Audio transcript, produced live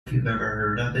If you've ever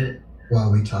heard of it.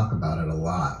 Well, we talk about it a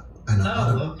lot. And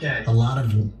Okay. A lot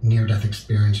of near-death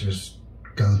experiencers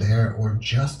go there or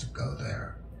just go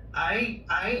there. I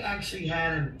actually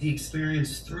had the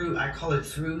experience through, I call it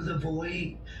through the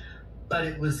void, but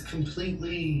it was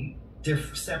completely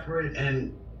separate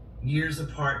and years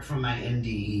apart from my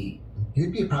NDE.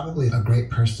 You'd be probably a great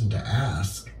person to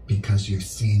ask because you've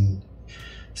seen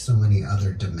so many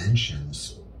other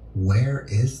dimensions. Where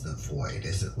is the void?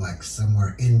 Is it like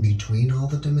somewhere in between all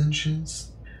the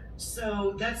dimensions?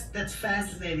 So that's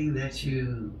fascinating that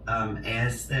you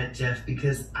asked that, Jeff,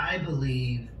 because I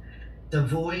believe the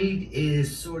void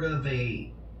is sort of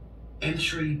a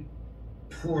entry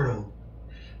portal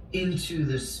into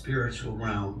the spiritual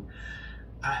realm.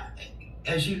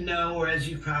 As you know, or as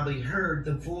you've probably heard,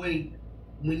 the void,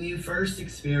 when you first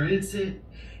experience it,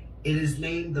 it is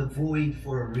named the void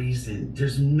for a reason.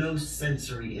 There's no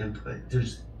sensory input.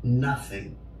 There's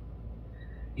nothing.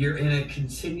 You're in a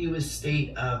continuous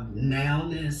state of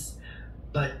nowness,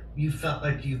 but you felt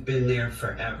like you've been there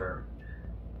forever.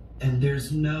 And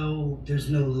there's no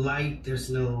light, there's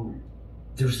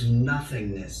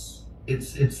nothingness.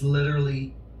 It's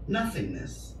literally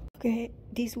nothingness. Okay,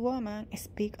 this woman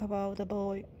speak about the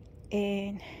void,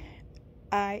 and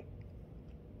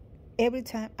every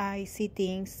time I see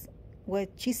things, what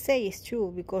she say is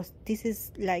true, because this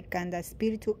is like kind of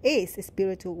spiritual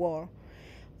world.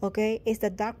 Okay, it's the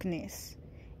darkness.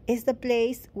 It's the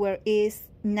place where is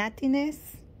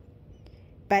nothingness,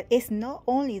 but it's not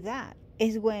only that.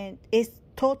 It's when it's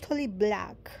totally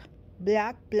black,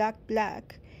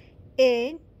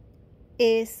 and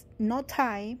it's no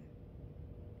time,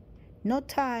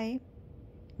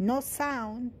 no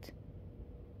sound,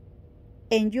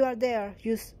 and you are there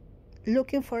just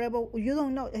looking forever. You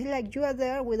don't know. It's like you are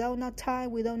there without no time,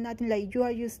 without nothing. Like you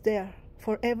are just there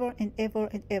forever and ever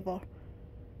and ever.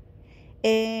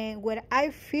 And what I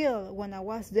feel when I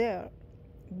was there,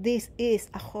 this is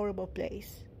a horrible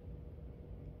place.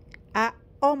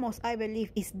 I believe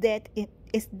it's death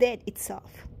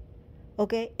itself.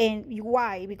 Okay, and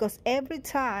why? Because every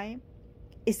time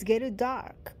it's getting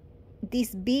dark,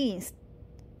 these beings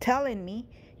telling me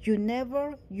you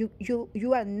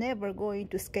are never going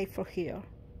to escape from here.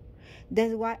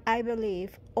 That's why I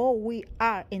believe we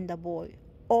are in the void.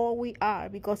 We are,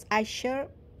 because I share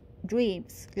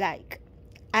dreams like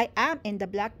I am in the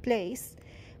black place,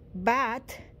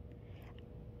 but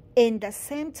in the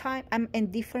same time I'm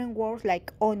in different worlds,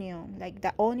 like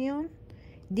the onion,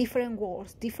 different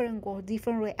worlds, different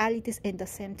realities in the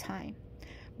same time.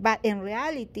 But in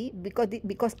reality,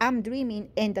 because I'm dreaming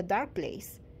in the dark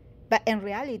place, but in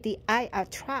reality I am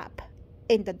trapped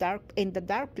in the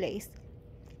dark place.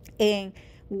 And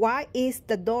why is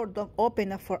the door don't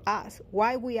open up for us?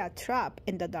 Why we are trapped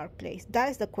in the dark place? That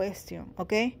is the question.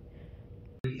 Okay,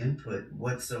 input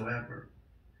whatsoever.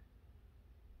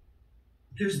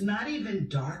 There's not even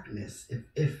darkness,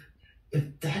 if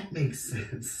that makes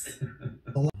sense.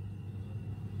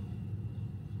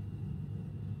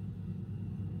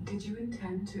 Did you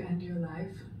intend to end your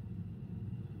life?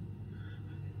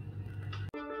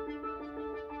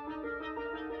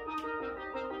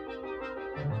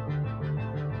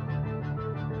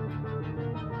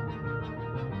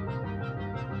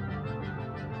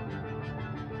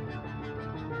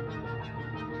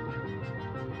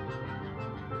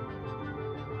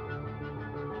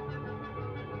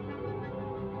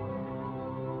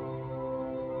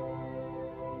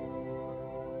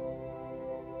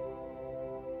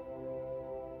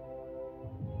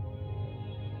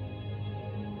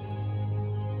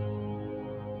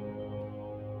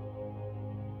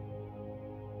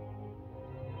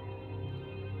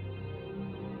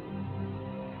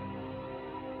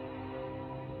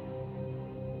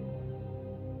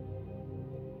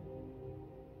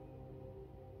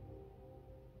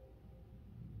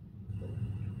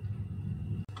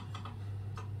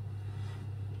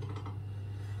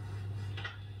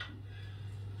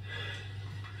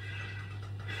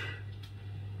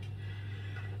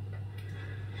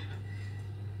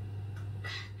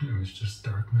 It was just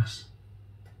darkness.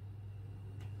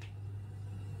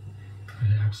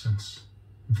 An absence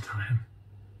of time.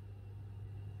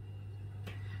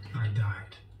 I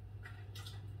died.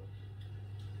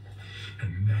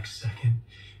 And the next second,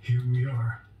 here we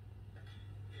are.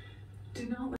 Do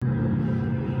not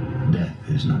Death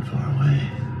is not far away.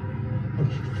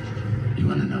 You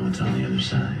want to know what's on the other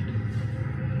side?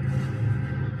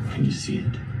 Can you see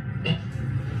it?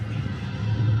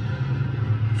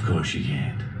 Of course you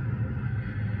can't.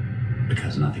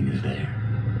 Because nothing is there.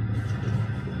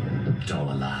 It's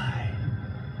all a lie.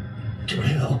 To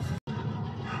hell.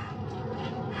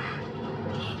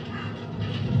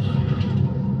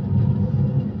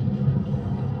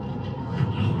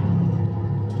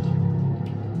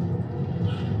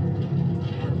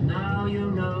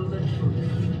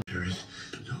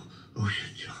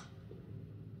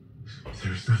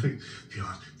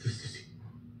 beyond the city.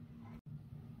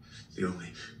 The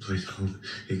only place home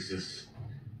exists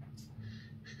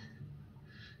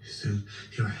is in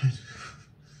your head.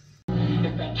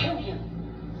 If they kill you,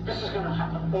 this is going to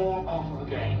happen all over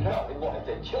again. No, and what if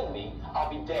they kill me? I'll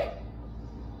be dead.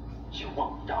 You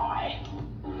won't die.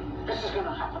 This is going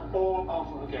to happen all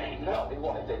over again. No, and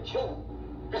what if they kill me?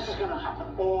 This is going to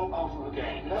happen all over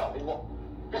again. No, and what?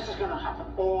 This is going to happen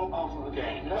all over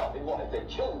again. No, and what if they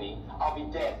kill me? I'll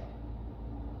be dead.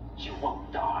 You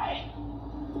won't die.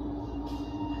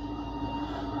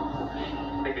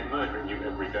 They've been murdering you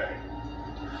every day.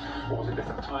 All the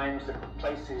different times, different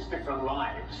places, different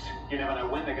lives. You never know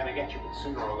when they're going to get you, but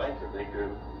sooner or later they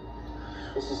do.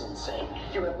 This is insane.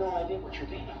 You have no idea what you're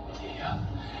dealing with here.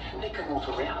 They can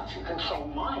alter reality, control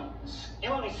minds. You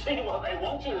only see what they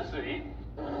want you to see.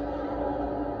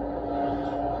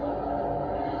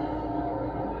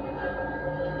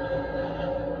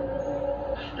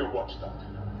 You watched that.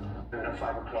 And at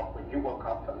 5 o'clock when you woke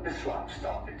up and this life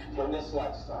started. When this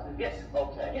life started? Yes.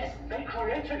 Okay. Yes, they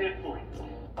created it for you.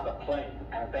 The plane,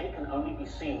 and they can only be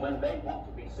seen when they want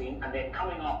to be seen, and they're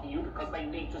coming after you because they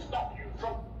need to stop you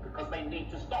because they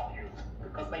need to stop you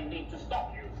because they need to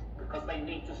stop you because they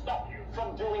need to stop you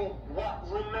from doing what?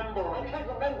 Remembering. Okay,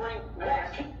 remembering what? I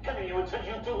keep telling you until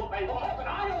you do what they want. But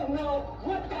I don't know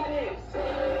what that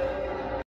is.